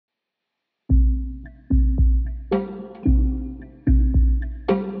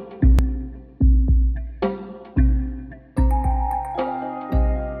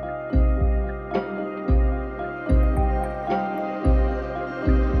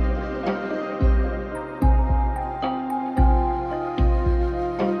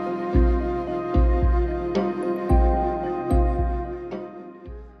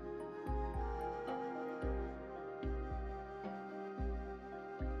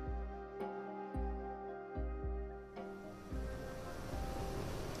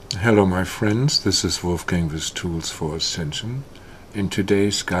Hello my friends, this is Wolfgang with Tools for Ascension, and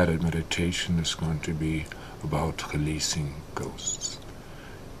today's guided meditation is going to be about releasing ghosts.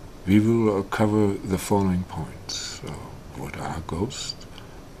 We will cover the following points. What are ghosts?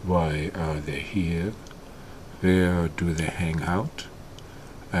 Why are they here? Where do they hang out?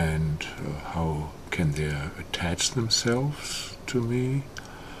 And how can they attach themselves to me?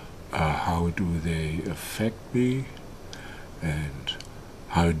 How do they affect me? And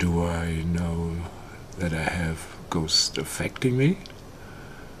how do I know that I have ghosts affecting me?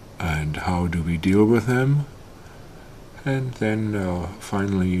 And how do we deal with them? And then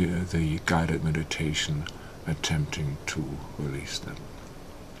finally the guided meditation attempting to release them.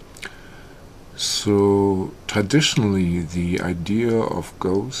 So traditionally the idea of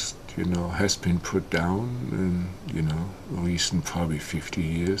ghost, has been put down in, recent probably 50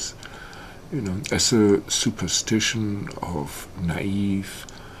 years, as a superstition of naive,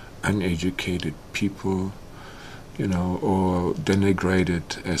 uneducated people, or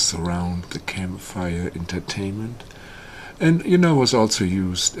denigrated as around the campfire entertainment. And, was also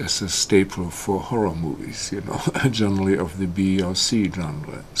used as a staple for horror movies, generally of the B or C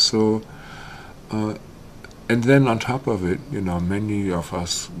genre. So, and then on top of it, many of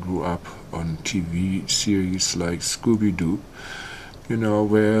us grew up on TV series like Scooby-Doo,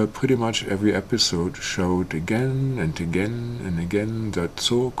 where pretty much every episode showed again and again and again that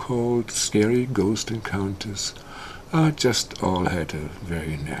so-called scary ghost encounters just all had a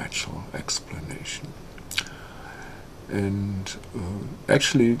very natural explanation. And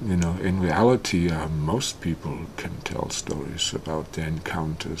actually, in reality, most people can tell stories about their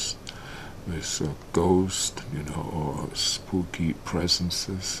encounters with ghosts, or spooky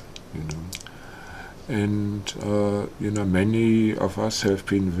presences, And, many of us have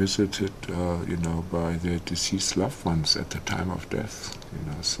been visited, by their deceased loved ones at the time of death,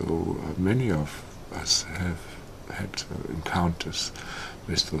 So many of us have had encounters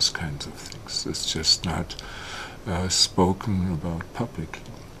with those kinds of things. It's just not spoken about publicly,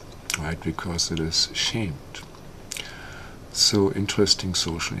 right? Because it is shamed. So interesting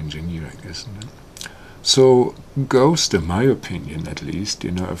social engineering, isn't it? So ghosts, in my opinion at least,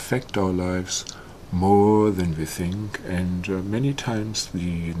 affect our lives more than we think, and many times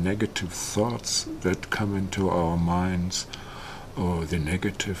the negative thoughts that come into our minds or the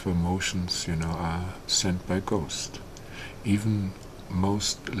negative emotions, are sent by ghosts. Even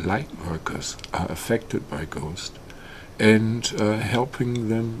most light workers are affected by ghosts, and helping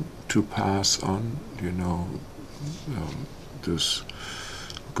them to pass on, this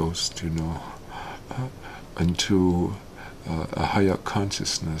ghost, into a higher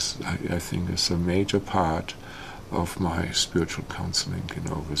consciousness, I think is a major part of my spiritual counseling,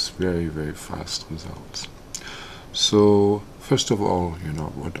 with very, very fast results. So, first of all,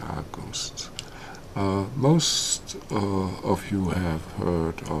 what are ghosts? Most of you have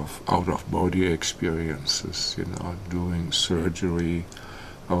heard of out-of-body experiences, doing surgery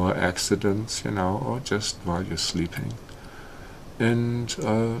or accidents, or just while you're sleeping. And,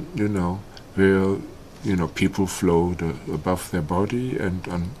 where, people float above their body and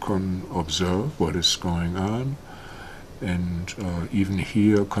can observe what is going on, and even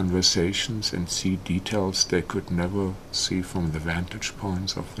hear conversations and see details they could never see from the vantage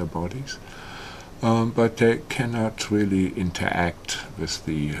points of their bodies. But they cannot really interact with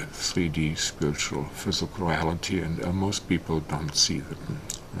the 3D spiritual physical reality, and most people don't see them,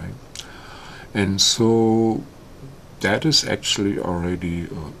 right? And so that is actually already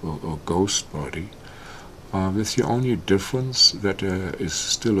a ghost body, with the only difference that there is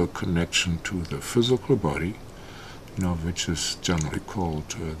still a connection to the physical body, which is generally called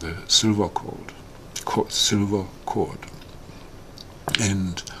the silver cord.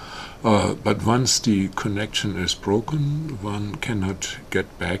 And but once the connection is broken, one cannot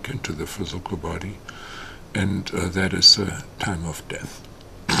get back into the physical body, and that is a time of death.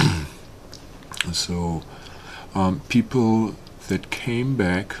 So people that came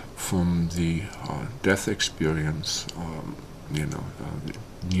back from the death experience, the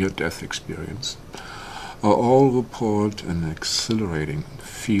near-death experience, all report an exhilarating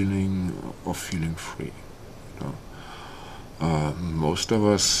feeling of feeling free. Most of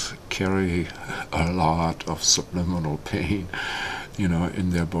us carry a lot of subliminal pain,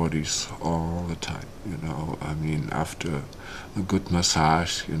 in their bodies all the time. After a good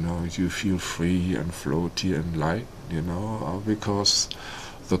massage, you feel free and floaty and light, because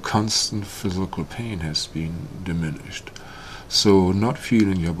the constant physical pain has been diminished. So not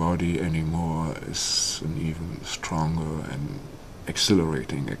feeling your body anymore is an even stronger and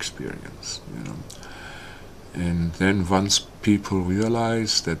exhilarating experience, And then once people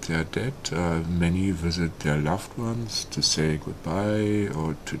realize that they are dead, many visit their loved ones to say goodbye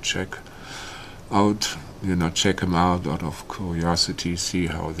or to check out, check them out of curiosity, see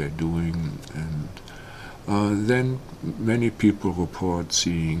how they're doing. And then many people report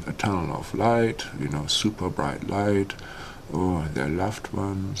seeing a tunnel of light, super bright light, or their loved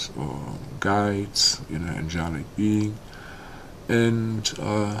ones, or guides, angelic being, and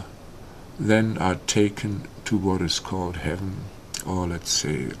then are taken to what is called heaven, or let's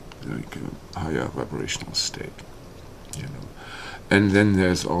say like a higher vibrational state. And then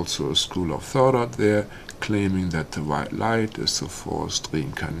there's also a school of thought out there claiming that the white light is a forced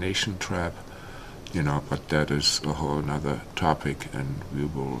reincarnation trap, but that is a whole other topic, and we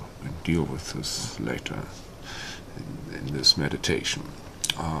will deal with this later in this meditation.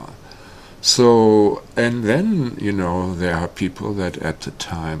 And then, there are people that at the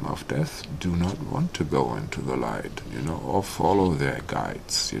time of death do not want to go into the light, or follow their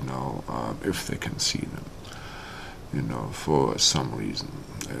guides, if they can see them, for some reason,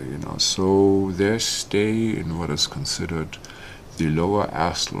 so they stay in what is considered the lower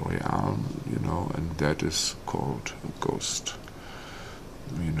astral realm, and that is called a ghost.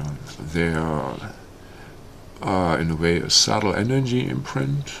 They are in a way a subtle energy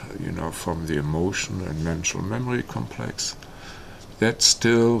imprint, from the emotion and mental memory complex that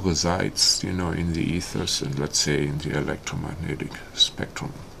still resides, in the ethers and, let's say, in the electromagnetic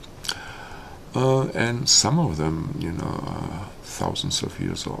spectrum. And some of them, are thousands of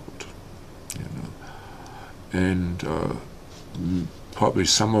years old, and probably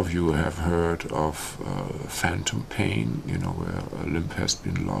some of you have heard of phantom pain, where a limb has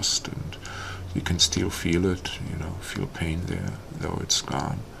been lost and you can still feel it, feel pain there, though it's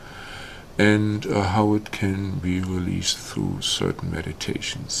gone. And how it can be released through certain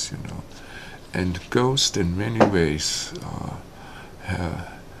meditations, And ghosts, in many ways, are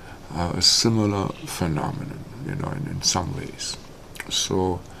a similar phenomenon, in some ways.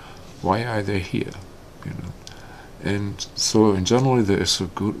 So why are they here, And so in general there is a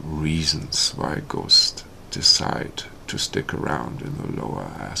good reasons why ghosts decide to stick around in the lower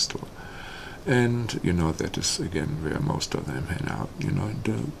astral. And, that is, again, where most of them hang out,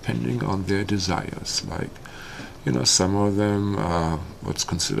 depending on their desires. Like, some of them are what's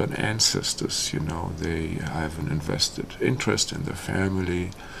considered ancestors, they have an invested interest in the family,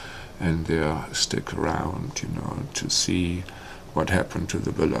 and they stick around, to see what happened to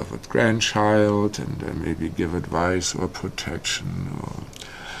the beloved grandchild, and maybe give advice or protection, or,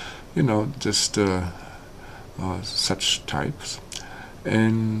 just such types.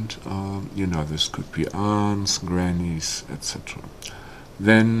 And, this could be aunts, grannies, etc.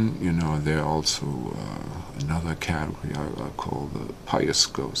 Then, there are also another category I call the pious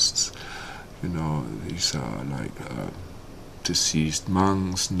ghosts. These are like deceased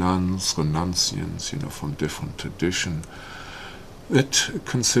monks, nuns, renunciants, from different tradition that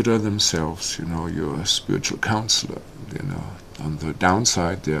consider themselves, your spiritual counselor. On the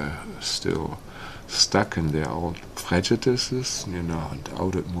downside, they're still stuck in their old prejudices, and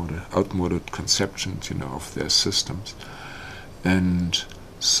outmoded conceptions, of their systems. And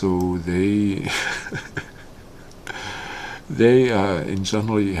so they in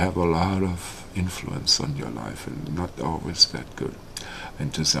general have a lot of influence on your life, and not always that good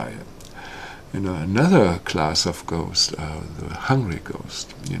and desire. Another class of ghosts are the hungry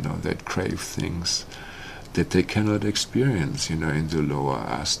ghosts, that crave things that they cannot experience, in the lower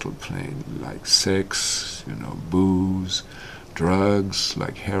astral plane, like sex, booze, drugs,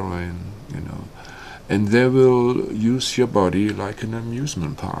 like heroin, and they will use your body like an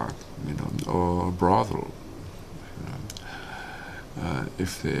amusement park, or a brothel,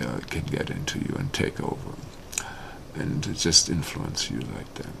 if they can get into you and take over, and just influence you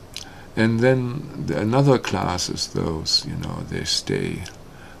like that. And then another class is those, they stay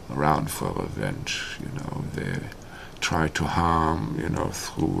around for revenge, they try to harm,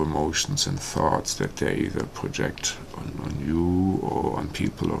 through emotions and thoughts that they either project on you or on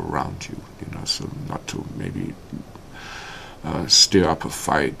people around you, so not to maybe stir up a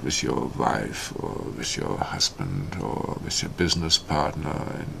fight with your wife or with your husband or with your business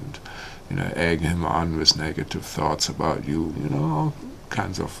partner and, egg him on with negative thoughts about you, all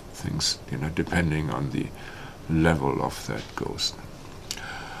kinds of things, depending on the level of that ghost.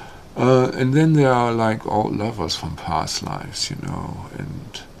 And then there are like old lovers from past lives,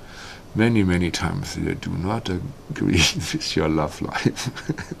 and many, many times they do not agree with your love life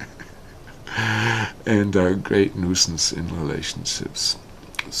and are a great nuisance in relationships.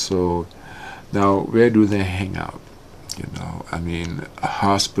 So now, where do they hang out? You know, I mean,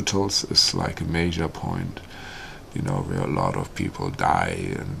 hospitals is like a major point, you know, where a lot of people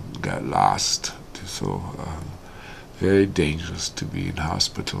die and get lost. So very dangerous to be in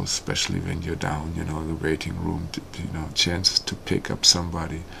hospital, especially when you're down, you know, the waiting room, you know, chances to pick up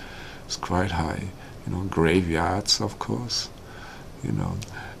somebody is quite high. You know, graveyards, of course, you know.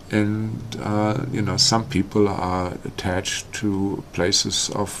 And, you know, some people are attached to places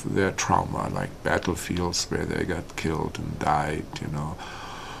of their trauma, like battlefields where they got killed and died, you know,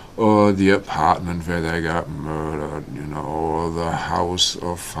 or the apartment where they got murdered, you know, or the house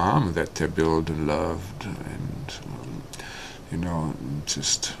or farm that they built and loved, and, you know,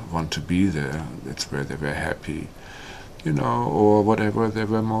 just want to be there. That's where they were happy, you know, or whatever they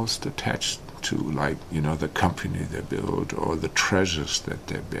were most attached to, like, you know, the company they built or the treasures that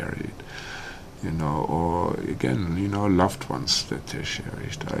they buried, you know, or again, you know, loved ones that they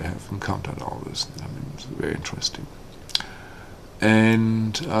cherished. I have encountered all this. I mean, it's very interesting.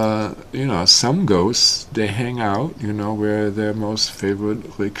 And, you know, some ghosts, they hang out, you know, where their most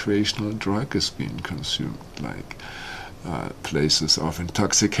favorite recreational drug is being consumed, like places of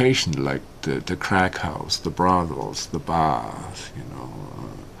intoxication, like the crack house, the brothels, the bars, you know,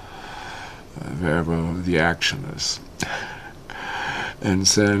 wherever the action is. And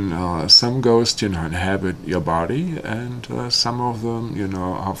then some ghosts, you know, inhabit your body, and some of them, you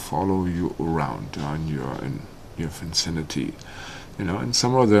know, follow you around on your vicinity, you know, and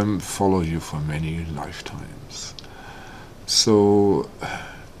some of them follow you for many lifetimes. So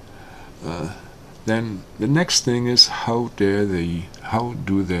then the next thing is, how do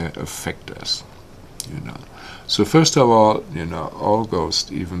they affect us, you know? So first of all, you know, all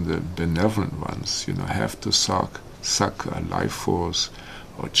ghosts, even the benevolent ones, you know, have to suck a life force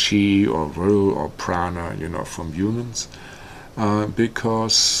or chi or will or prana, you know, from humans,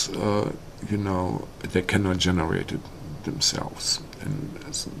 because you know, they cannot generate it themselves, and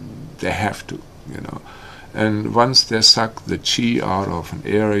they have to, you know. And once they suck the chi out of an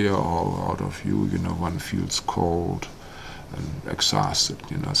area or out of you, you know, one feels cold and exhausted,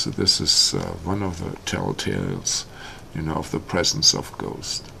 you know. So this is one of the telltales, you know, of the presence of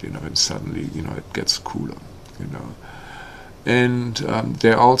ghosts, you know, and suddenly, you know, it gets cooler, you know. And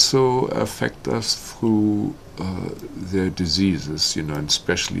they also affect us through their diseases, you know, and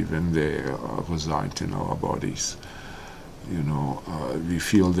especially when they reside in our bodies. You know, we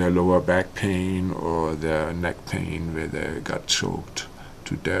feel their lower back pain or their neck pain where they got choked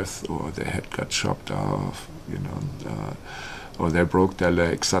to death or their head got chopped off, you know, or they broke their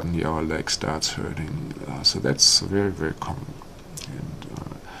leg, suddenly our leg starts hurting. So that's very, very common.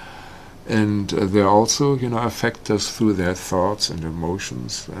 And they also, you know, affect us through their thoughts and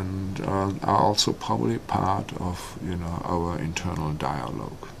emotions, and are also probably part of, you know, our internal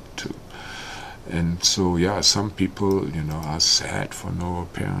dialogue too. And so, yeah, some people, you know, are sad for no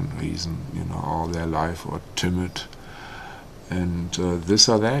apparent reason, you know, all their life, or timid, and this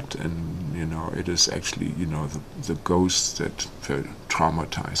or that, and, you know, it is actually, you know, the ghosts that were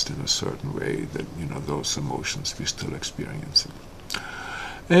traumatized in a certain way, that, you know, those emotions we still experience.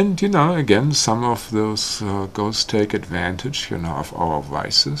 And, you know, again, some of those ghosts take advantage, you know, of our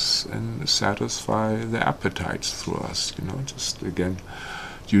vices and satisfy their appetites through us, you know, just, again,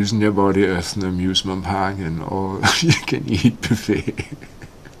 using your body as an amusement park and all you can eat buffet.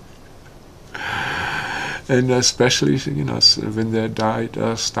 And especially, you know, when they died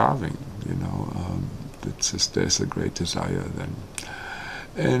starving, you know, it's just, there's a great desire then.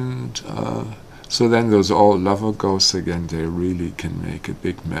 And so then those all lover ghosts, again, they really can make a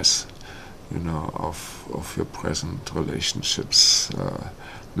big mess, you know, of your present relationships.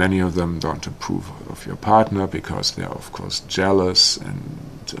 Many of them don't approve of your partner because they're, of course, jealous, and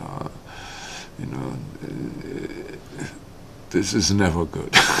you know, this is never good.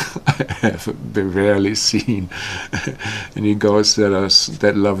 I have rarely seen any ghosts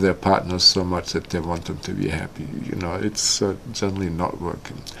that love their partners so much that they want them to be happy. You know, it's generally not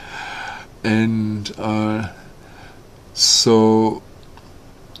working. And so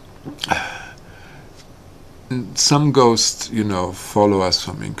some ghosts, you know, follow us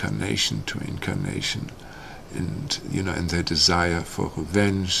from incarnation to incarnation, and, you know, in their desire for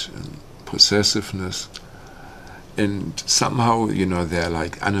revenge and possessiveness. And somehow, you know, they're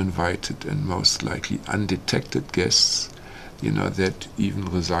like uninvited and most likely undetected guests, you know, that even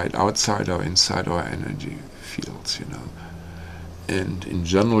reside outside or inside our energy fields, you know. And in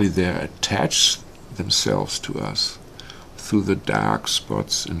generally they attach themselves to us through the dark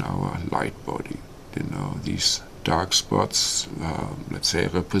spots in our light body. You know, these dark spots, let's say,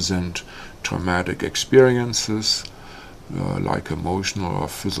 represent traumatic experiences, like emotional or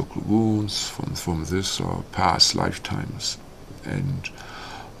physical wounds from this or past lifetimes. And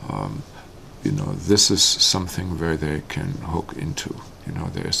this is something where they can hook into.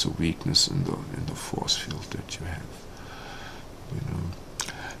 There's a weakness in the force field that you have.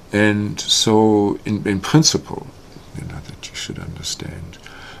 And so, in principle, that you should understand.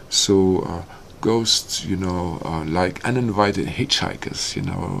 So ghosts, are like uninvited hitchhikers.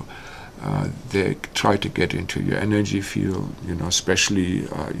 They try to get into your energy field. Especially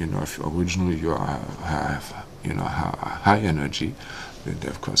if originally you have high energy. Then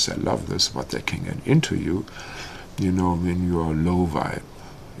of course they love this, but they can get into you. When you are low vibe,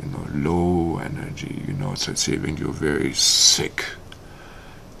 low energy. So let's say when you're very sick.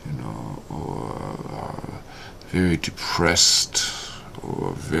 Or very depressed,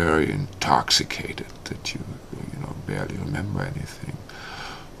 or very intoxicated that you barely remember anything,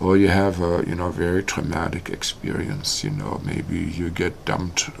 or you have a very traumatic experience. Maybe you get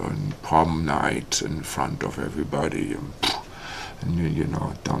dumped on prom night in front of everybody, and you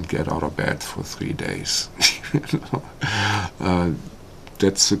don't get out of bed for 3 days.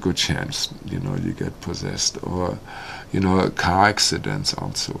 That's a good chance, you get possessed. Or, car accidents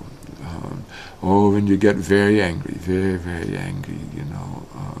also. Or when you get very angry, very, very angry,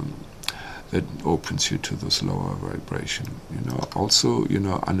 that opens you to this lower vibration. Also,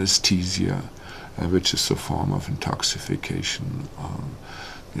 anesthesia, which is a form of intoxication.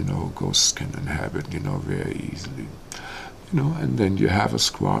 Ghosts can inhabit, very easily. And then you have a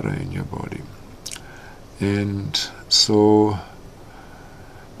squatter in your body. And so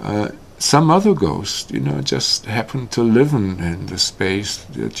some other ghost, just happen to live in the space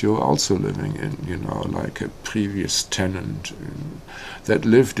that you're also living in, like a previous tenant that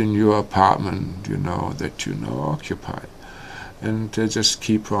lived in your apartment, that occupy. And they just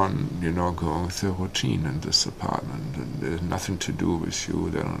keep on, going with their routine in this apartment, and there's nothing to do with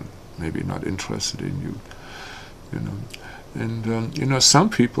you. They're maybe not interested in you, And some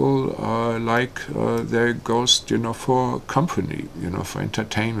people like their ghost, for company, for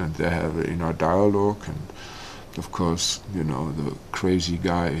entertainment. They have, dialogue, and of course, the crazy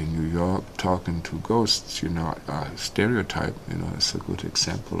guy in New York talking to ghosts, stereotype, is a good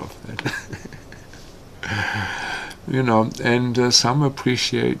example of that. And some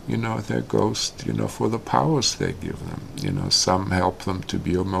appreciate, their ghost, for the powers they give them. Some help them to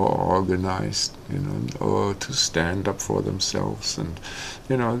be more organized, or to stand up for themselves. And,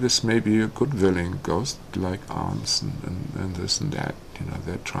 this may be a good willing ghost, like arms and this and that,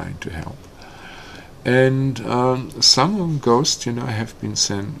 they're trying to help. And some ghosts, have been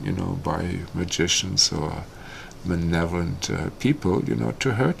sent, by magicians or malevolent people,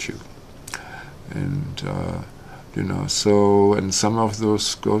 to hurt you. And, so, and some of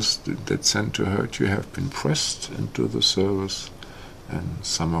those ghosts that sent to hurt you have been pressed into the service, and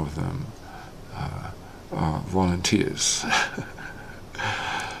some of them are volunteers.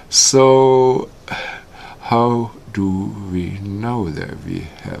 So, how do we know that we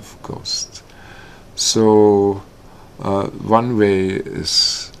have ghosts? So, one way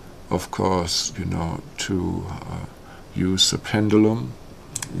is, of course, to use a pendulum,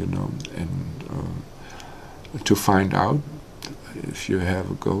 and to find out if you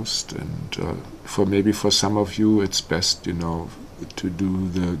have a ghost. And for some of you, it's best, to do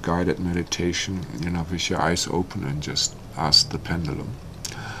the guided meditation, with your eyes open and just ask the pendulum.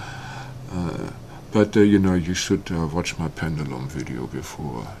 But you should watch my pendulum video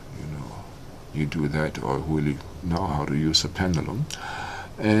before, you do that, or really know how to use a pendulum.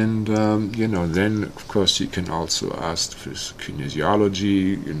 And, then, of course, you can also ask for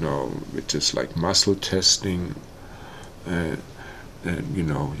kinesiology, which is like muscle testing. And,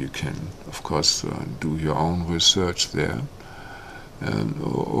 you can, of course, do your own research there.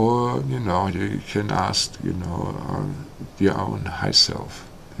 Or, you can ask, your own high self,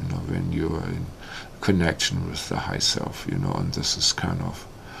 when you're in connection with the high self, and this is kind of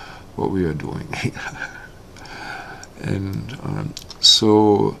what we are doing. And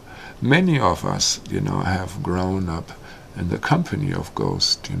so many of us, have grown up in the company of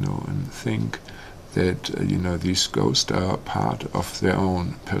ghosts, and think that, these ghosts are part of their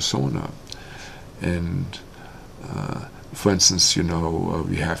own persona. And, for instance,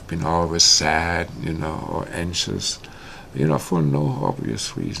 we have been always sad, or anxious, for no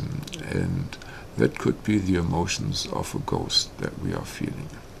obvious reason. And that could be the emotions of a ghost that we are feeling.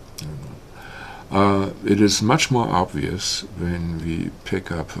 It is much more obvious when we pick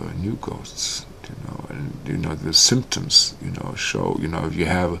up new ghosts, and the symptoms, show, if you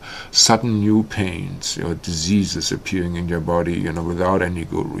have sudden new pains or diseases appearing in your body, without any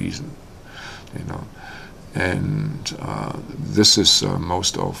good reason, And this is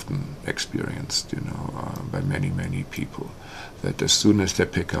most often experienced, by many people. That as soon as they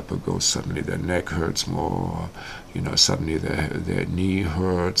pick up a ghost, suddenly their neck hurts more, suddenly their knee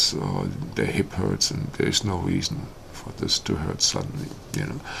hurts or their hip hurts, and there's no reason for this to hurt suddenly.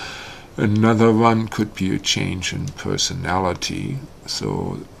 Another one could be a change in personality.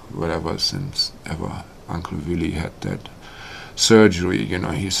 So whatever, since ever Uncle Willy had that surgery,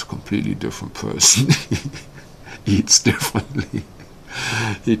 he's a completely different person. He eats differently,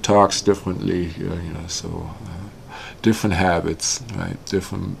 he talks differently, so different habits, right?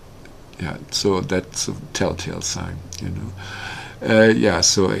 Different, yeah. So that's a telltale sign,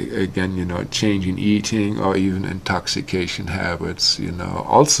 So again, change in eating or even intoxication habits,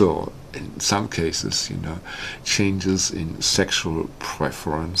 also in some cases, changes in sexual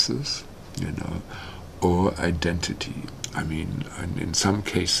preferences, or identity. I mean, in some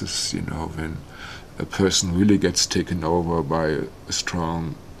cases, when a person really gets taken over by a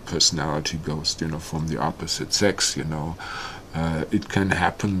strong personality ghost, from the opposite sex, it can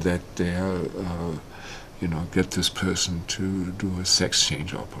happen that they get this person to do a sex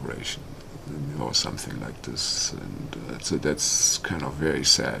change operation or something like this, and so that's kind of very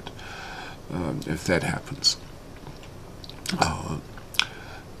sad if that happens,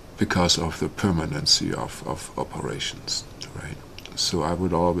 because of the permanency of operations, right? So I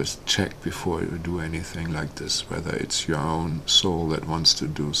would always check before you do anything like this, whether it's your own soul that wants to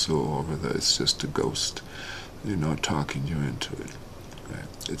do so, or whether it's just a ghost, talking you into it. Right?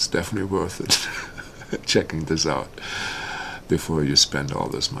 It's definitely worth it checking this out before you spend all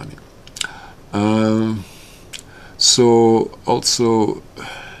this money. So also,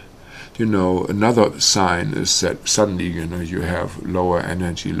 another sign is that suddenly, you have lower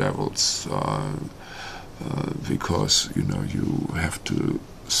energy levels, because you have to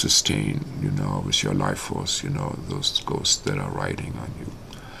sustain with your life force those ghosts that are riding on you.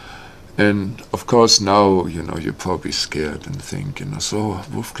 And of course now you're probably scared and think, so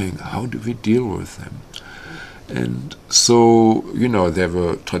Wolfgang, how do we deal with them? And so there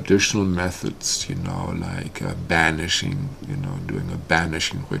were traditional methods, like banishing, doing a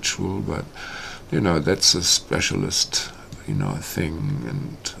banishing ritual, but that's a specialist thing,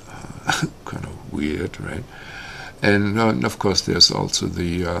 and kind of weird, right? And of course there's also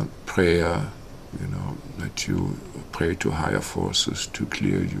the prayer, that you pray to higher forces to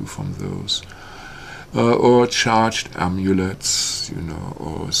clear you from those, or charged amulets,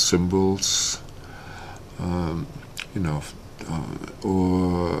 or symbols,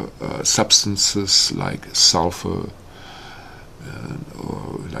 or substances like sulfur,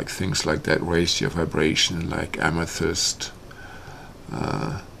 or like things like that raise your vibration, like amethyst,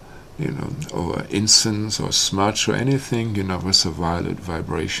 or incense or smudge or anything, with a violet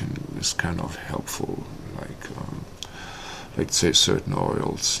vibration is kind of helpful. Like say certain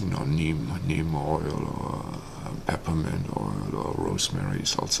oils, neem oil, or peppermint oil, or rosemary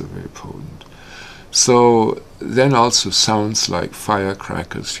is also very potent. So then also sounds like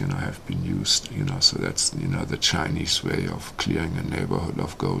firecrackers, have been used, so that's, the Chinese way of clearing a neighborhood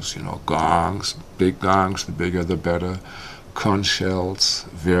of ghosts, gongs, big gongs, the bigger the better. Conch shells,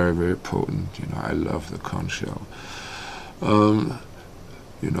 very, very potent, I love the conch shell.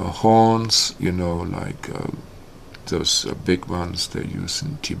 Horns, like those big ones they use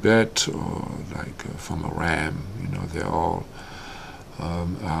in Tibet, or like from a ram, they're all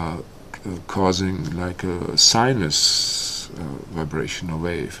causing like a sinus vibrational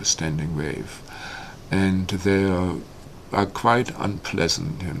wave, a standing wave, and they are quite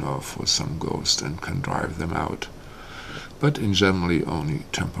unpleasant, for some ghosts, and can drive them out, but in generally only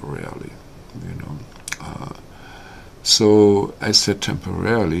temporarily, So I said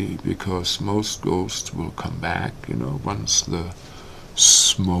temporarily because most ghosts will come back, once the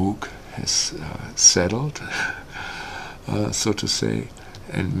smoke has settled, so to say.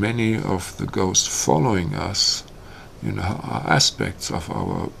 And many of the ghosts following us, are aspects of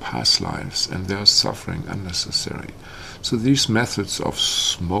our past lives, and they are suffering unnecessary. So these methods of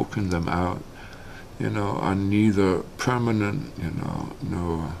smoking them out, are neither permanent,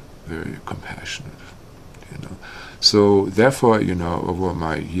 nor very compassionate. So therefore, over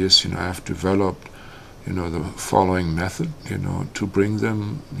my years, I have developed, the following method, to bring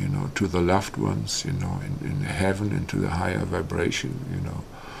them, to the loved ones, in heaven, into the higher vibration,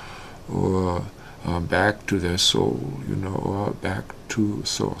 or back to their soul, or back to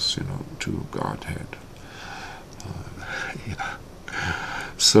source, to Godhead.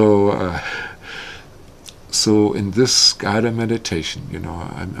 So in this guided meditation,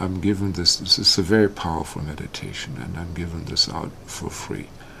 I'm given this is a very powerful meditation, and I'm giving this out for free.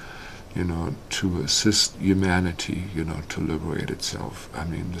 to assist humanity, to liberate itself. I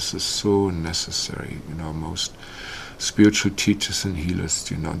mean, this is so necessary. Most spiritual teachers and healers,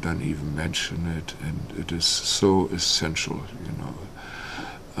 don't even mention it, and it is so essential,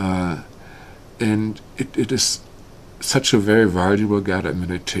 and it is such a very valuable guided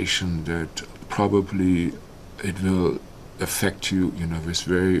meditation that probably it will affect you, with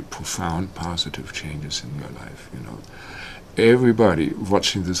very profound positive changes in your life, Everybody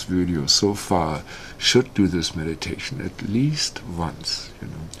watching this video so far should do this meditation at least once,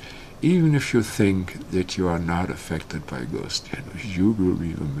 Even if you think that you are not affected by ghosts, you will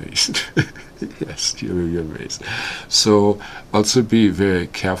be amazed. Yes, you will be amazed. So also be very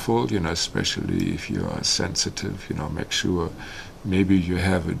careful, especially if you are sensitive, make sure maybe you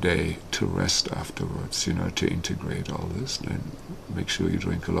have a day to rest afterwards, to integrate all this, and make sure you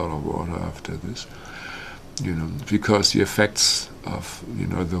drink a lot of water after this, because the effects of,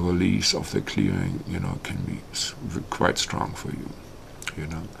 the release of the clearing, can be quite strong for you,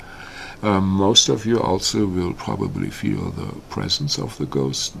 Most of you also will probably feel the presence of the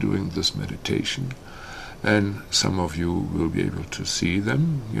ghosts during this meditation, and some of you will be able to see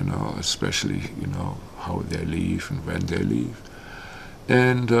them, especially, how they leave and when they leave.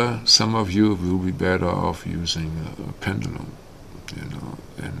 And some of you will be better off using a pendulum,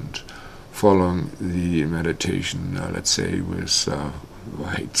 and following the meditation, let's say, with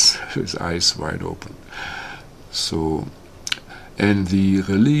eyes wide open. So, and the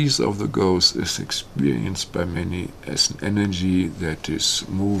release of the ghost is experienced by many as an energy that is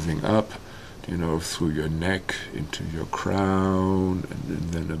moving up, through your neck into your crown,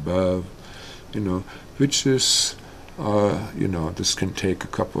 and then above, which is, this can take a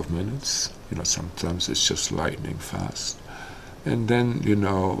couple of minutes. Sometimes it's just lightning fast. And then,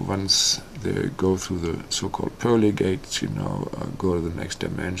 once they go through the so-called pearly gates, go to the next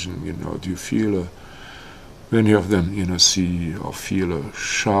dimension, do you feel many of them, see or feel a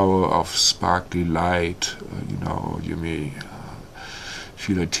shower of sparkly light, you may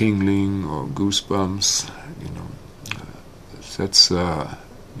feel a tingling or goosebumps, that's,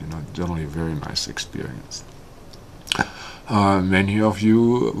 generally a very nice experience. Many of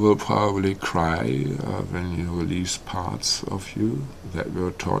you will probably cry when you release parts of you that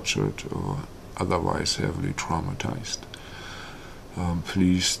were tortured or otherwise heavily traumatized.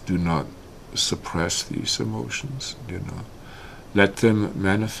 Please do not suppress these emotions, Let them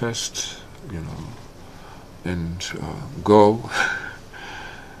manifest, and go,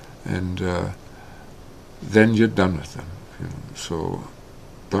 and then you're done with them, So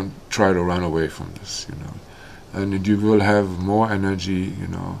don't try to run away from this, And you will have more energy,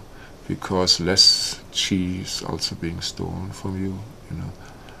 because less chi is also being stolen from you,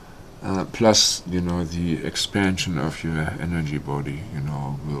 plus, the expansion of your energy body,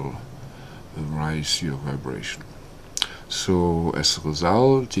 will raise your vibration. So as a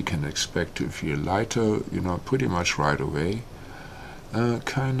result, you can expect to feel lighter, pretty much right away,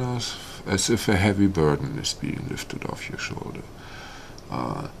 kind of as if a heavy burden is being lifted off your shoulder.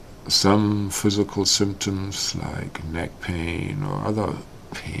 Some physical symptoms like neck pain or other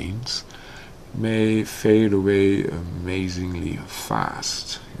pains may fade away amazingly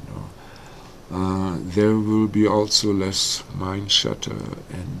fast, There will be also less mind chatter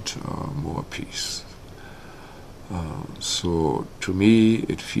and more peace. So to me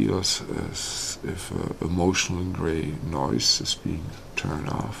it feels as if emotional gray noise is being turned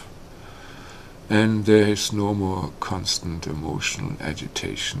off, and there is no more constant emotional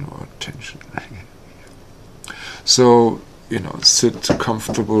agitation or tension. So, sit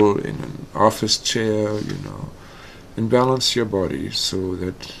comfortable in an office chair, and balance your body so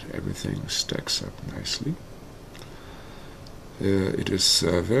that everything stacks up nicely. It is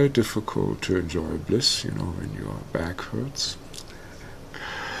very difficult to enjoy bliss, when your back hurts,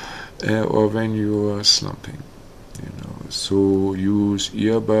 or when you are slumping. So use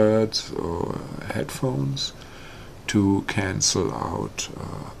earbuds or headphones to cancel out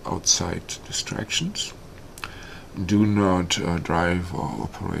outside distractions. Do not drive or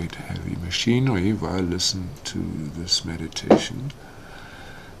operate heavy machinery while listening to this meditation.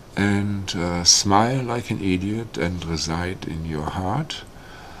 And smile like an idiot and reside in your heart.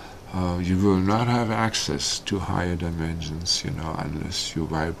 You will not have access to higher dimensions, unless you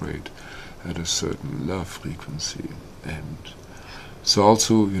vibrate at a certain love frequency. And so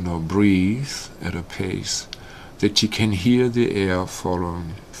also, breathe at a pace that you can hear the air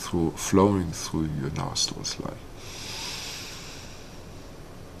flowing through your nostrils like.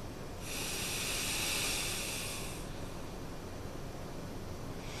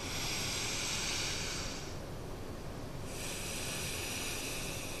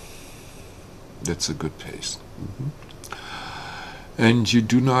 That's a good pace. And you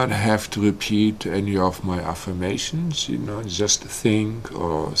do not have to repeat any of my affirmations, just think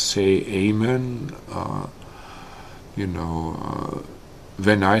or say amen,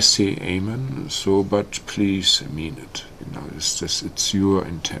 when I say amen, but please mean it. It's your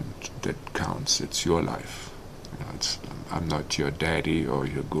intent that counts. It's your life. I'm not your daddy or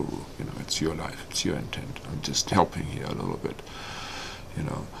your guru. It's your life. It's your intent. I'm just helping here a little bit.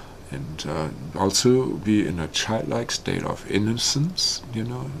 And also be in a childlike state of innocence.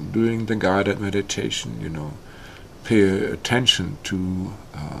 Doing the guided meditation. Pay attention to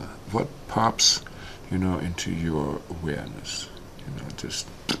what pops, into your awareness.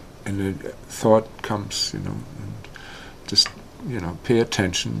 And a thought comes, and just, pay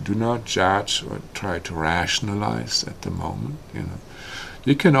attention. Do not judge or try to rationalize at the moment,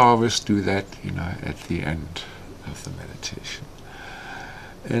 You can always do that, at the end of the meditation.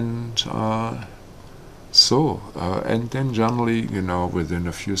 And and then generally, within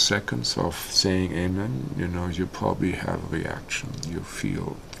a few seconds of saying amen, you probably have a reaction. You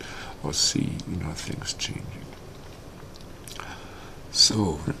feel or see, things changing.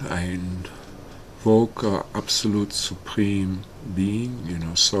 So, I invoke absolute supreme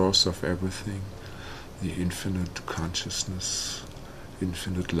being, source of everything, the infinite consciousness,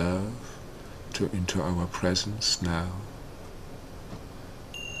 infinite love, into our presence now.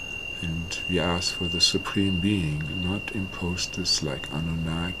 And we ask for the supreme being, not imposters like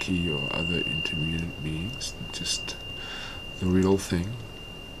Anunnaki or other intermediate beings, just the real thing.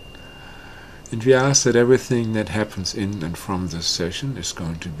 And we ask that everything that happens in and from this session is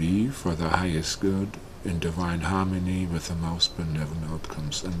going to be for the highest good, in divine harmony with the most benevolent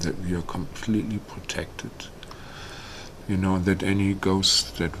outcomes, and that we are completely protected. That any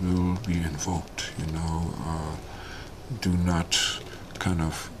ghosts that will be invoked, do not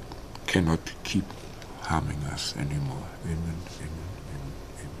cannot keep harming us anymore. Amen, amen, amen,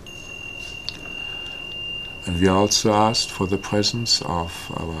 amen. And we also asked for the presence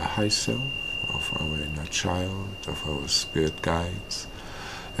of our high self, of our inner child, of our spirit guides,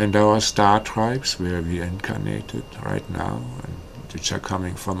 and our star tribes where we incarnated right now, and which are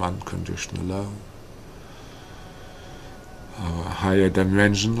coming from unconditional love. Our higher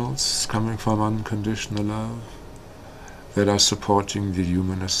dimensionals coming from unconditional love, that are supporting the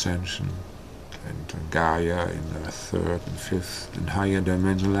human ascension, and Gaia in the third and fifth and higher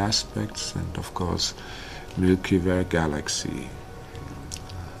dimensional aspects, and of course Milky Way galaxy.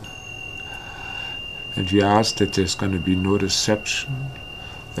 And we ask that there's going to be no deception,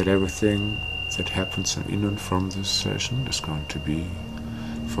 that everything that happens in and from this session is going to be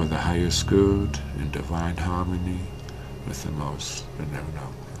for the highest good, in divine harmony with the most benevolent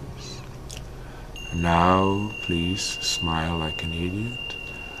outcomes. Now, please smile like an idiot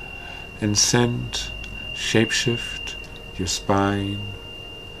and send shapeshift your spine,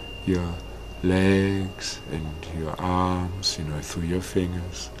 your legs and your arms, through your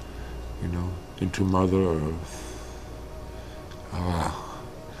fingers, into Mother Earth.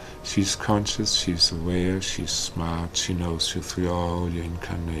 She's conscious, she's aware, she's smart, she knows you through all your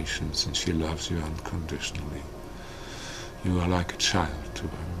incarnations, and she loves you unconditionally. You are like a child to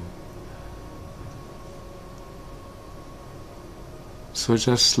her. So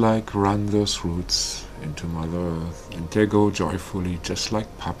just run those roots into Mother Earth, and they go joyfully, just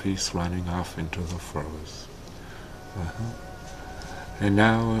like puppies running off into the forest. And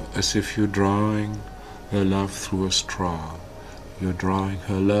now, as if you're drawing her love through a straw, you're drawing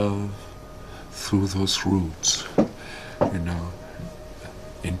her love through those roots,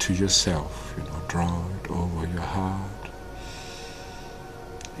 into yourself, draw it over your heart,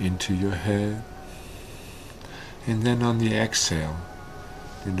 into your head, and then on the exhale,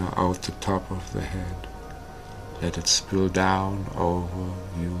 out the top of the head, let it spill down over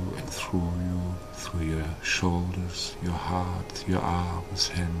you and through your shoulders, your heart, your arms,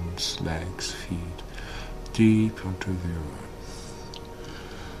 hands, legs, feet, deep into the earth.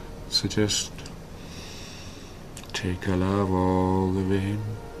 So just take a love all the way in,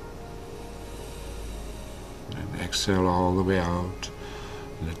 and exhale all the way out,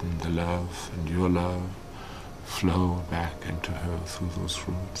 letting the love and your love flow back into her through those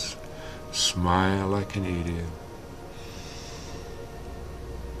roots. Smile like an idiot.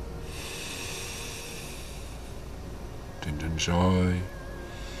 And enjoy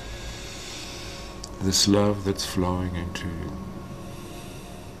this love that's flowing into you.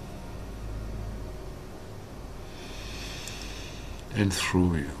 And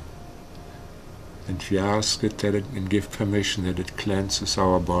through you. And we ask it that and give permission that it cleanses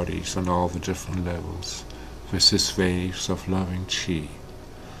our bodies on all the different levels with these waves of loving chi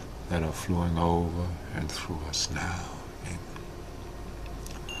that are flowing over and through us now.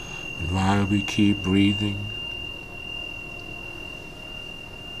 And while we keep breathing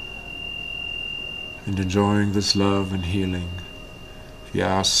and enjoying this love and healing, we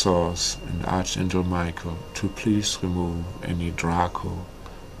ask Source and Archangel Michael to please remove any Draco,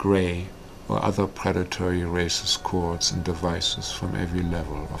 Grey, or other predatory racist cords and devices from every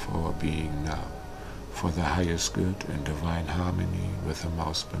level of our being now, for the highest good and divine harmony with the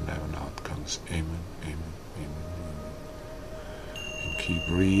most benevolent outcomes. Amen, amen, amen, amen. And keep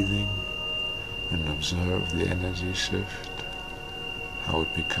breathing and observe the energy shift, how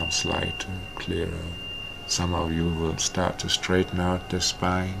it becomes lighter, clearer. Some of you will start to straighten out the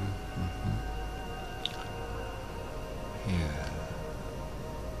spine. Yeah.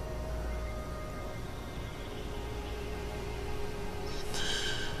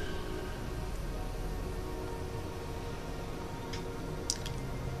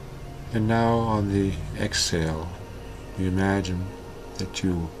 And now on the exhale, you imagine that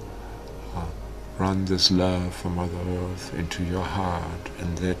you run this love from Mother Earth into your heart,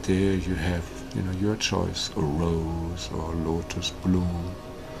 and that there you have, your choice, a rose or a lotus bloom.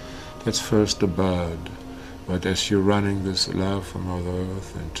 That's first a bud, but as you're running this love from Mother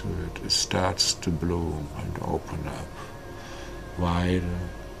Earth into it, it starts to bloom and open up, wider,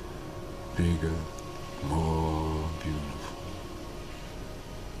 bigger, more beautiful.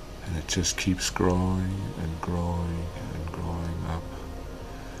 And it just keeps growing and growing and growing up.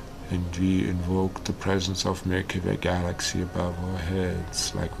 And we invoke the presence of Milky Way galaxy above our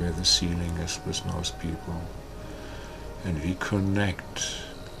heads, like where the ceiling is with most people. And we connect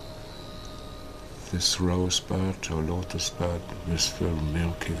this rosebud or lotus bud with the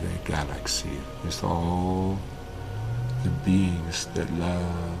Milky Way galaxy, with all the beings that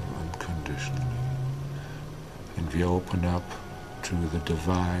love unconditionally. And we open up to the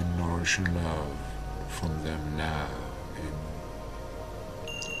divine nourishing love from them now.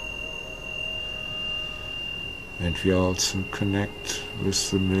 And we also connect with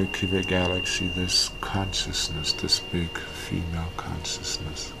the Milky Way galaxy, this consciousness, this big female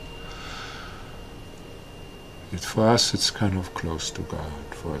consciousness. For us, it's kind of close to God,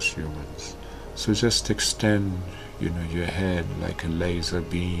 for us humans. So just extend, your head like a laser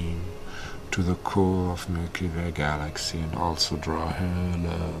beam to the core of Milky Way galaxy, and also draw her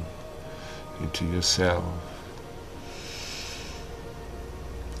love into yourself.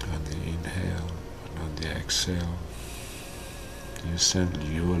 On the inhale and on the exhale, you send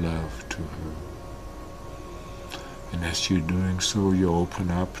your love to her. And as you're doing so, you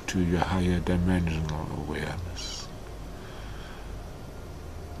open up to your higher dimensional awareness.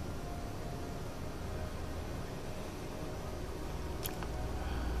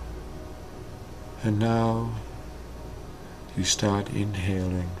 And now you start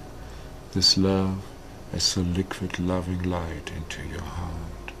inhaling this love as a liquid loving light into your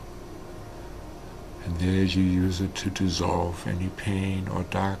heart. And there you use it to dissolve any pain or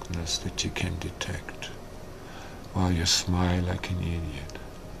darkness that you can detect, while you smile like an idiot.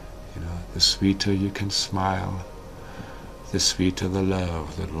 The sweeter you can smile, the sweeter the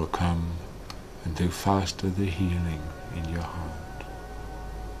love that will come, and the faster the healing in your heart.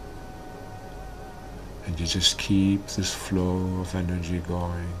 And you just keep this flow of energy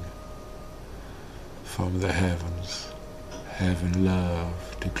going from the heavens, heaven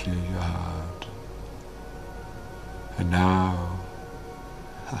love to clear your heart. And now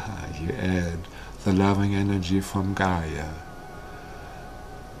you add the loving energy from Gaia,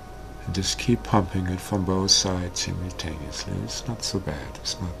 and just keep pumping it from both sides simultaneously. It's not so bad,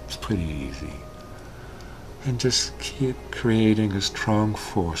 it's pretty easy. And just keep creating a strong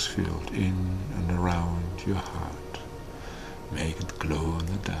force field in and around your heart. Make it glow in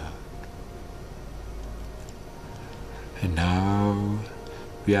the dark. And now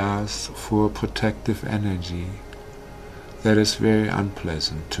we ask for a protective energy that is very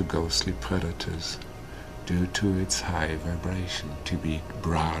unpleasant to ghostly predators due to its high vibration to be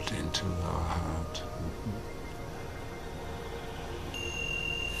brought into our heart.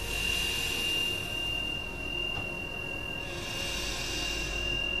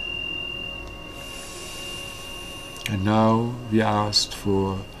 And now we asked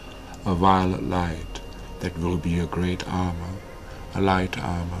for a violet light that will be a great armor, a light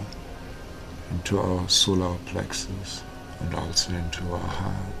armor, into our solar plexus and also into our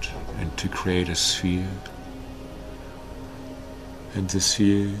heart, and to create a sphere. And the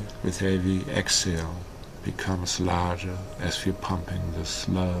sphere, with every exhale, becomes larger as we're pumping this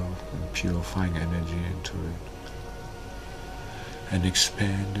love and purifying energy into it, and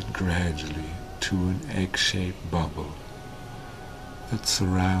expand it gradually to an egg-shaped bubble that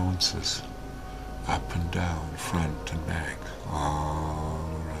surrounds us, up and down, front and back, all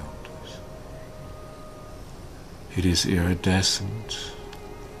around us. It is iridescent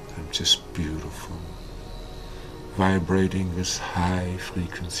and just beautiful, vibrating with high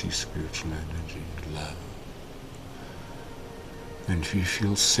frequency spiritual energy, love. And we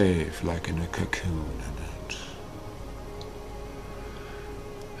feel safe, like in a cocoon in it.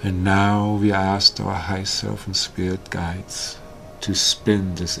 And now we ask our high self and spirit guides to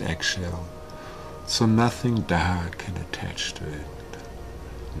spin this eggshell so nothing dark can attach to it.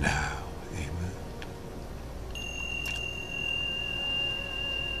 Now, amen.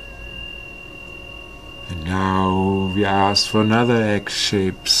 And now we ask for another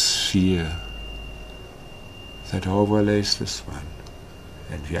egg-shaped sphere that overlays this one.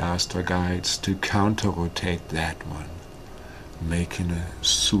 And we ask our guides to counter-rotate that one, making a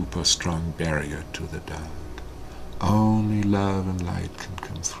super strong barrier to the dark. Only love and light can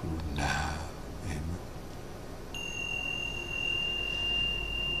come through now. Amen.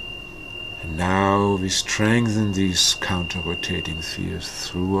 And now we strengthen these counter-rotating spheres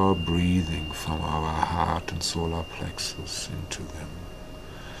through our breathing from our heart and solar plexus into them,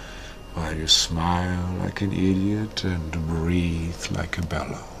 while you smile like an idiot and breathe like a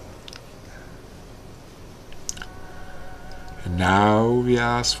bellow. And now we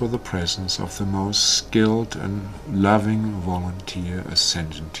ask for the presence of the most skilled and loving volunteer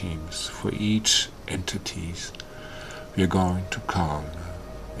ascension teams for each entities we are going to call now.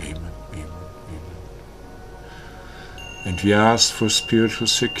 Amen, amen, amen. And we ask for spiritual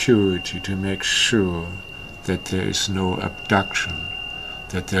security to make sure that there is no abduction,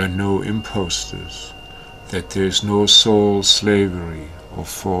 that there are no imposters, that there is no soul slavery or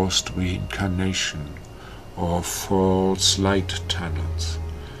forced reincarnation or false light tunnels,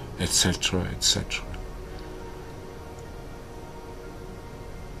 etc., etc.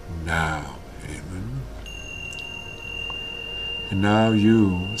 Now, amen. And now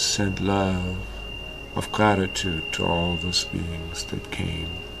you send love of gratitude to all those beings that came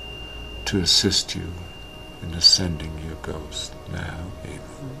to assist you in ascending your ghost. Now, amen.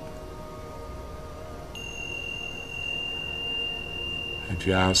 And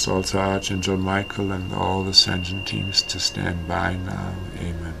we ask also Archangel Michael and all the ascension teams to stand by now.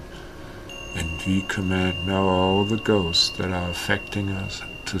 Amen. And we command now all the ghosts that are affecting us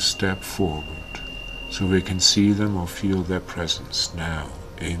to step forward so we can see them or feel their presence now.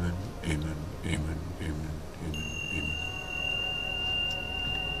 Amen, amen, amen, amen, amen, amen.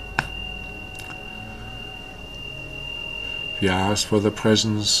 We ask for the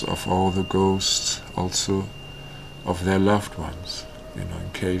presence of all the ghosts, also of their loved ones, in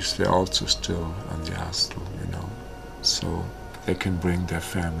case they're also still on the astral, so they can bring their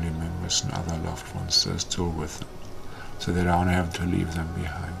family members and other loved ones that are still with them, so they don't have to leave them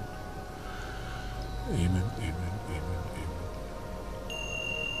behind. Amen, amen, amen, amen.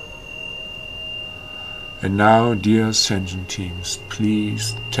 And now, dear ascension teams,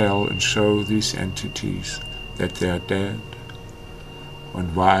 please tell and show these entities that they are dead,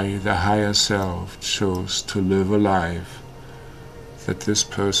 and why the higher self chose to live a life that this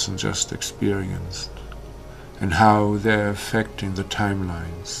person just experienced, and how they're affecting the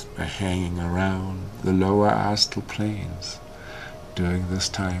timelines by hanging around the lower astral planes during this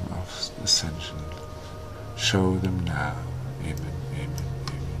time of ascension. Show them now. Amen, amen,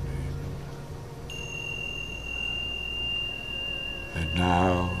 amen, amen. And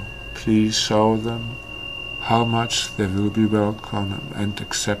now, please show them how much they will be welcome and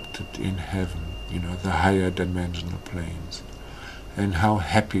accepted in heaven, the higher dimensional planes, and how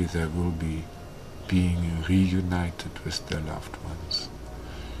happy they will be being reunited with their loved ones.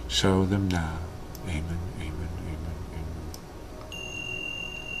 Show them now. Amen, amen, amen, amen.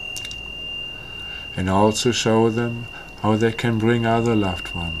 And also show them how they can bring other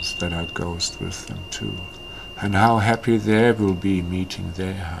loved ones that are ghosts with them too, and how happy they will be meeting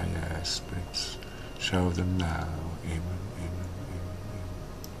their higher aspects. Show them now. Amen, amen, amen,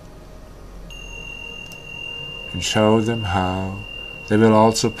 amen. And show them how they will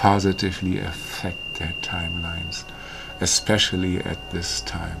also positively affect their timelines, especially at this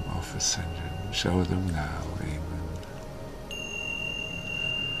time of ascension. Show them now. Amen.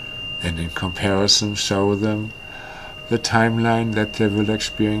 And in comparison, show them the timeline that they will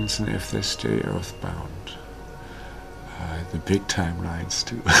experience and if they stay earthbound. The big timelines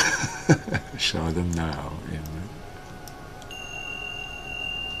too. Show them now. Amen.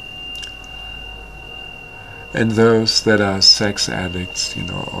 And those that are sex addicts,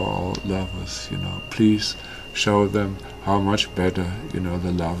 all lovers, please show them how much better,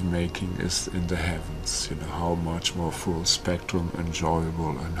 the love making is in the heavens, how much more full spectrum,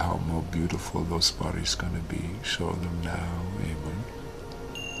 enjoyable, and how more beautiful those bodies gonna be. Show them now. Amen.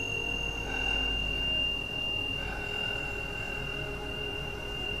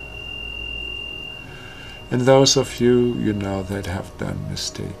 And those of you, that have done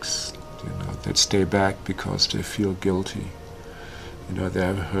mistakes, that stay back because they feel guilty, they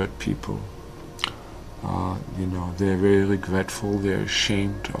have hurt people, they're very regretful, they're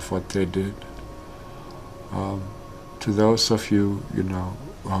ashamed of what they did. To those of you,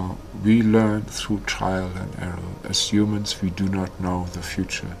 we learn through trial and error. As humans, we do not know the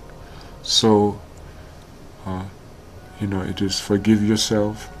future. So, it is forgive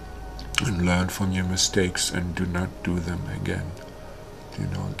yourself and learn from your mistakes and do not do them again.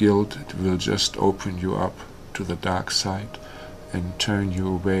 Guilt will just open you up to the dark side and turn you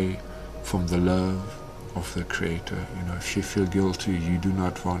away from the love of the Creator. If you feel guilty, you do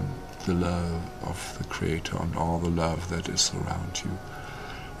not want the love of the Creator and all the love that is around you.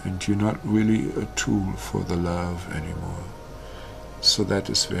 And you're not really a tool for the love anymore. So that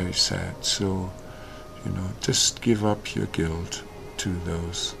is very sad. So, just give up your guilt to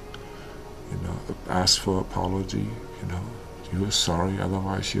those. Ask for apology, you are sorry,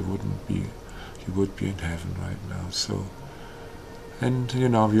 otherwise you would be in heaven right now. So, and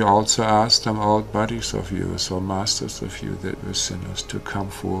we also ask them old buddies of yours or masters of you that were sinners to come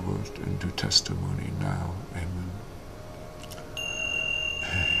forward and do testimony now. Amen.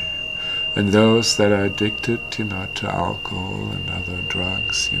 And those that are addicted, to alcohol and other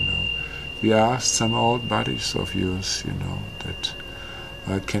drugs, we ask some old buddies of yours,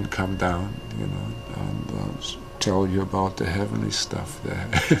 that can come down, and tell you about the heavenly stuff they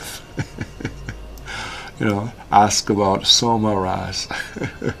have. Ask about Soma Ras.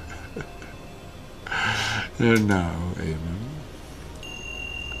 Now, amen.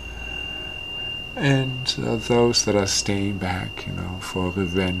 And those that are staying back, for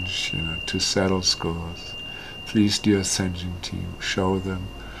revenge, to settle scores, please, dear Ascension team, show them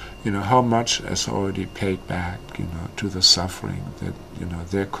how much has already paid back, to the suffering that,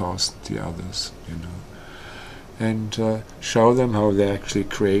 they caused the others, And show them how they're actually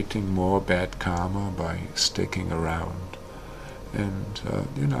creating more bad karma by sticking around. And,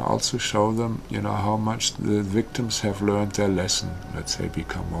 also show them, how much the victims have learned their lesson, let's say,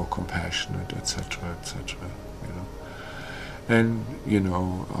 become more compassionate, etc., etc., And,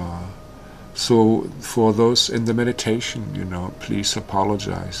 so for those in the meditation, please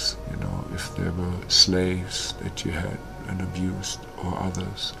apologize, if there were slaves that you had and abused, or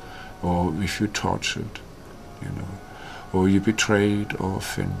others, or if you tortured, or you betrayed or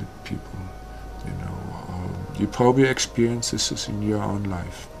offended people, you probably experience this in your own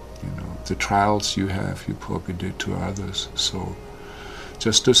life, the trials you have, you probably did to others. So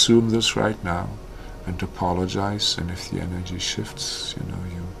just assume this right now and apologize, and if the energy shifts,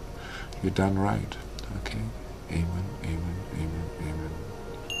 you're done right. Okay? Amen, amen, amen, amen.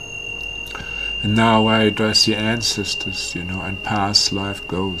 And now I address the ancestors, and past life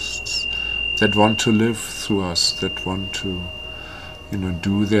ghosts that want to live through us, that want to,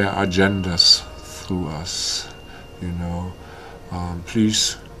 do their agendas through us.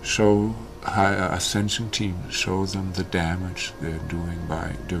 Please show higher ascension team, show them the damage they're doing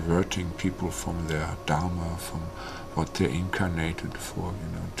by diverting people from their dharma, from what they're incarnated for,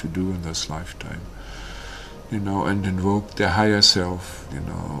 to do in this lifetime, and invoke their higher self,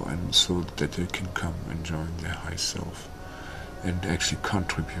 and so that they can come and join their high self and actually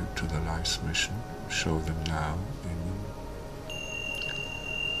contribute to the life's mission. Show them now. Amen.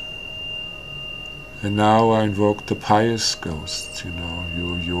 And now I invoke the pious ghosts,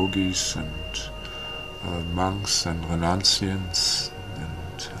 your yogis and monks and renunciants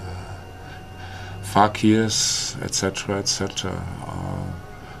and fakirs, etc., etc.,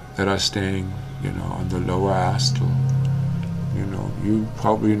 that are staying, on the lower astral. You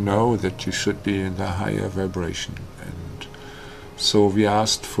probably know that you should be in the higher vibration, and so we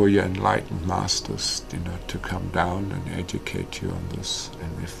asked for your enlightened masters, to come down and educate you on this.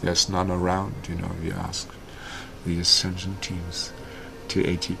 And if there's none around, we ask the ascension teams to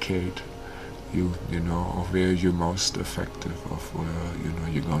educate you, of where you're most effective, of where,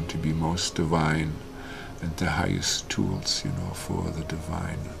 you're going to be most divine, and the highest tools, for the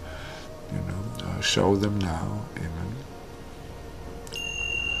divine. Show them now. Amen.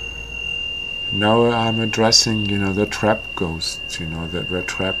 Now I'm addressing, the trapped ghosts, that were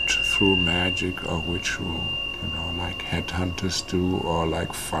trapped through magic or ritual, like headhunters do, or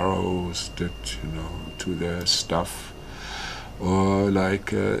like pharaohs did, to their stuff, or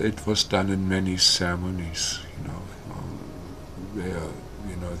like it was done in many ceremonies, where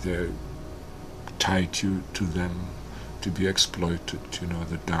they tied you to them to be exploited.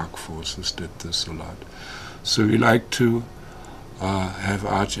 The dark forces did this a lot. So we like to have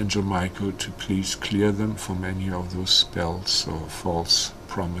Archangel Michael to please clear them from any of those spells or false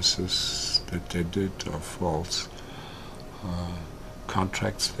promises that they did, or false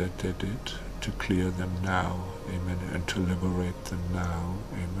contracts that they did, to clear them now, amen, and to liberate them now,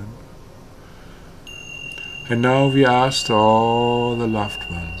 amen. And now we ask all the loved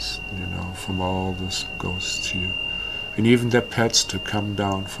ones, from all those ghosts here, and even their pets, to come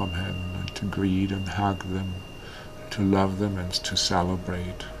down from heaven and to greet and hug them, to love them and to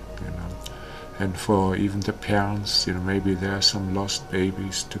celebrate, And for even the parents, maybe there are some lost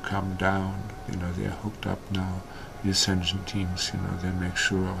babies, to come down, they're hooked up now, the ascension teams, they make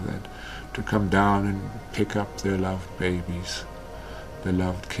sure of that, to come down and pick up their loved babies, their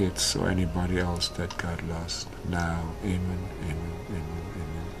loved kids, or anybody else that got lost now, amen, amen, amen,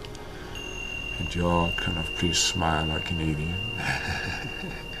 amen. And you all kind of please smile like an idiot.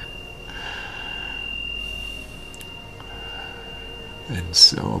 And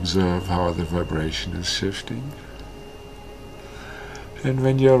so observe how the vibration is shifting. And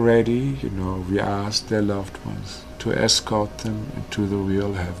when you're ready, we ask their loved ones to escort them into the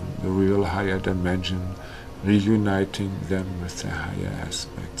real heaven, the real higher dimension, reuniting them with their higher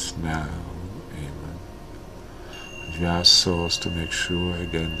aspects now. Amen. And we ask souls to make sure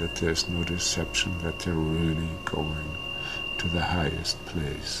again that there's no deception, that they're really going to the highest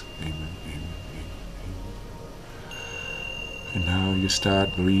place. Amen. Amen. And now you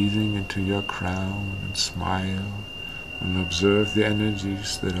start breathing into your crown and smile and observe the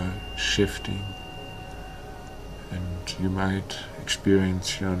energies that are shifting. And you might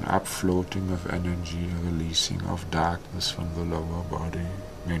experience an upfloating of energy, a releasing of darkness from the lower body.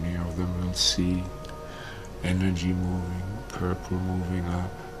 Many of them will see energy moving, purple moving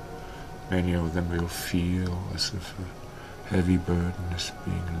up. Many of them will feel as if a heavy burden is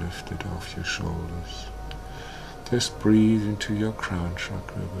being lifted off your shoulders. Just breathe into your crown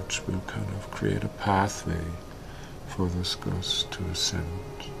chakra, which will kind of create a pathway for those ghosts to ascend.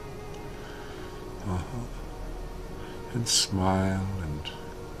 And smile and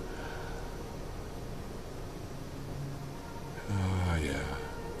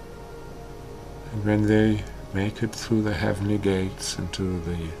and when they make it through the heavenly gates into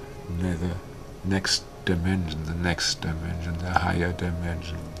the next dimension, the higher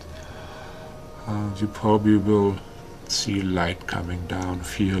dimension, you probably will see light coming down,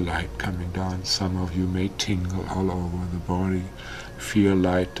 feel light coming down. Some of you may tingle all over the body, feel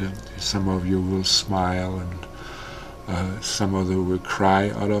light. Some of you will smile, and some of you will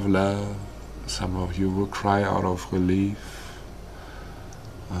cry out of love. Some of you will cry out of relief.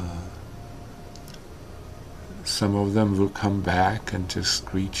 Some of them will come back and just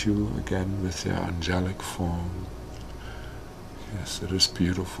greet you again with their angelic form. Yes, it is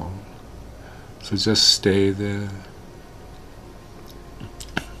beautiful. So just stay there.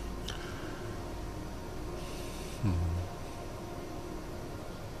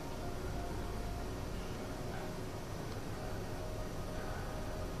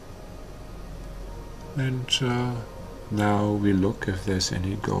 And now we look if there's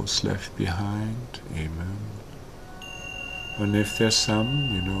any ghosts left behind. Amen. And if there's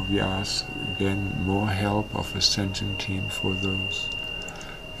some, we ask again more help of Ascension team for those.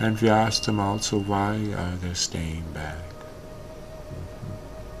 And we ask them also why are they staying back.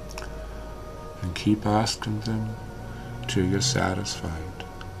 And keep asking them till you're satisfied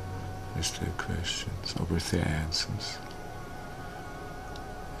with their questions or with their answers.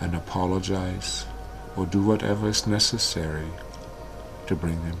 And apologize or do whatever is necessary to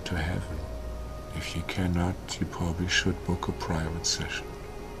bring them to heaven. If you cannot, you probably should book a private session.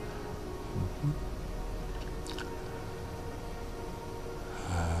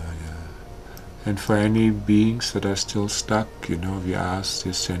 And for any beings that are still stuck, we ask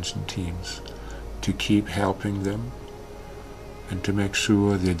the Ascension teams to keep helping them and to make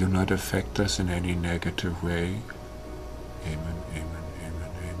sure they do not affect us in any negative way. Amen, amen,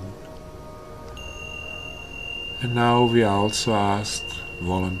 amen, amen. And now we also ask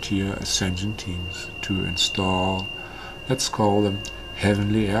volunteer Ascension teams to install, let's call them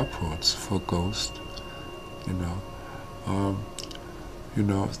heavenly airports for ghosts,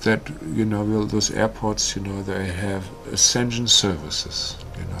 those airports, they have ascension services,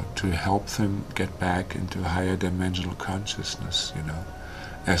 to help them get back into higher dimensional consciousness,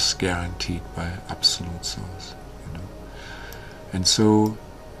 as guaranteed by Absolute Source, And so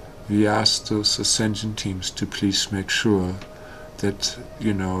we ask those ascension teams to please make sure that,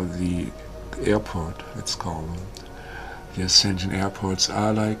 you know, the airport, let's call them, the ascension airports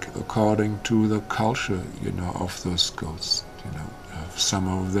are like according to the culture, you know, of those ghosts. You know, some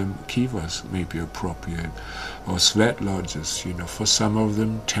of them kivas may be appropriate, or sweat lodges, you know, for some of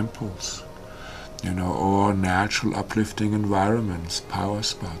them temples, you know, or natural uplifting environments, power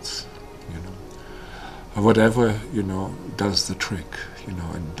spots, you know, or whatever, you know, does the trick, you know,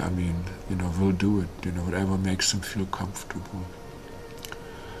 and I mean, you know, will do it, you know, whatever makes them feel comfortable.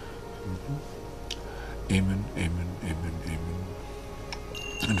 Amen, amen, amen, amen.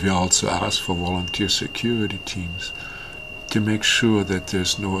 And we also ask for volunteer security teams to make sure that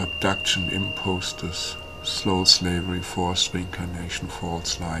there's no abduction, imposters, slow slavery, forced reincarnation,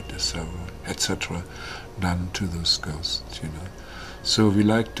 false light, etc. done to those ghosts, you know. So we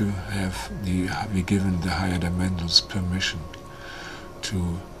like to be given the higher dimensions permission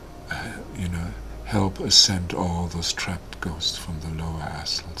to, you know, help ascend all those trapped ghosts from the lower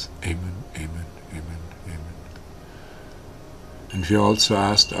astrals. Amen, amen, amen, amen. And we also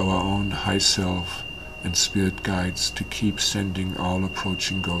asked our own high self and spirit guides to keep sending all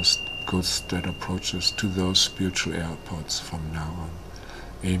approaching ghosts that approach us to those spiritual airports from now on.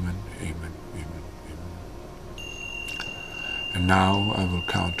 Amen, amen, amen, amen. And now I will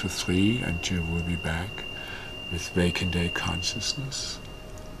count to 3 and you will be back with Waking Day Consciousness.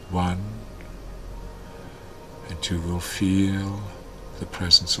 1, and you will feel the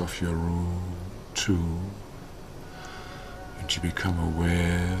presence of your room. 2, and you become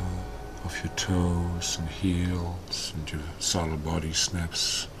aware of your toes and heels, and your subtle body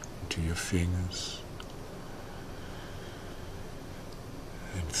snaps into your fingers.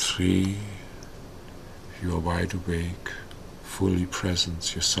 And 3, you are wide awake, fully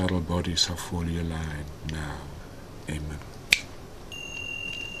present, your subtle bodies are fully aligned now. Amen.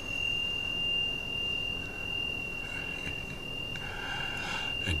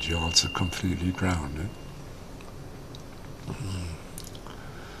 And you're also completely grounded.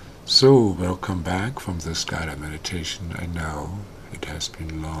 So, welcome back from this guided meditation. I know it has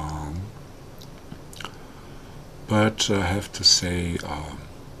been long, but I have to say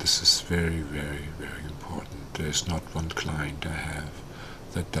this is very, very, very important. There is not one client I have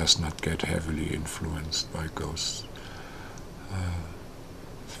that does not get heavily influenced by ghosts.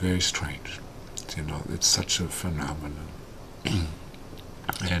 It's very strange. You know, it's such a phenomenon.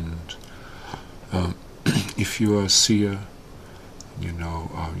 And if you are a seer, you know,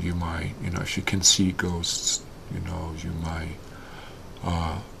 you might, you know, if you can see ghosts, you know, you might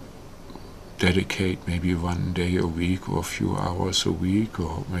dedicate maybe 1 day a week or a few hours a week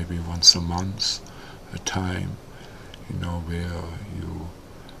or maybe once a month a time, you know, where you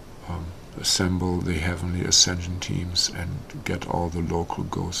assemble the heavenly ascension teams and get all the local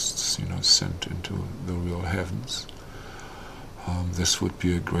ghosts, you know, sent into the real heavens. This would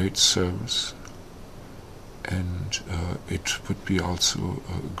be a great service. And it would be also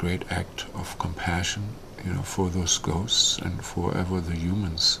a great act of compassion, you know, for those ghosts and for ever the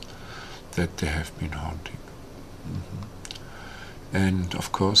humans that they have been haunting. And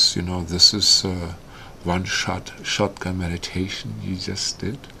of course, you know, this is shotgun meditation you just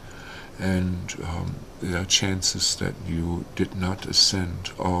did, and there are chances that you did not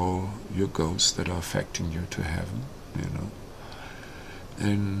ascend all your ghosts that are affecting you to heaven, you know.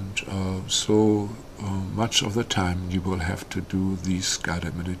 And so much of the time you will have to do these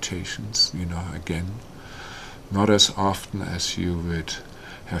guided meditations, you know, again, not as often as you would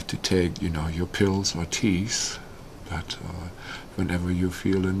have to take, you know, your pills or teas, but whenever you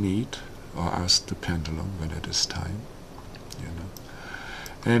feel a need, or ask the pendulum when it is time, you know.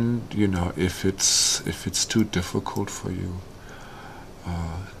 And, you know, if it's too difficult for you,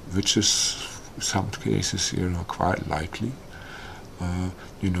 which is some cases, you know, quite likely,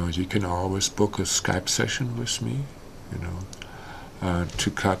 you know, you can always book a Skype session with me, you know,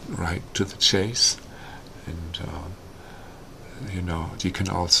 to cut right to the chase. And, you know, you can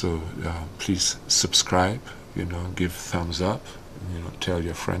also please subscribe, you know, give thumbs up, you know, tell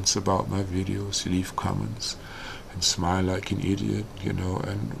your friends about my videos, leave comments, and smile like an idiot, you know,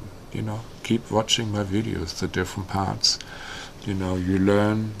 and, you know, keep watching my videos, the different parts. You know, you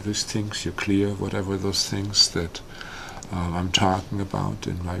learn these things, you clear whatever those things that I'm talking about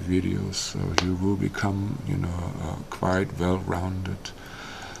in my videos, so you will become, you know, a quite well-rounded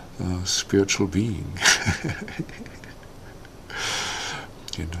spiritual being.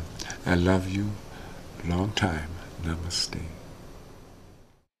 You know, I love you. Long time. Namaste.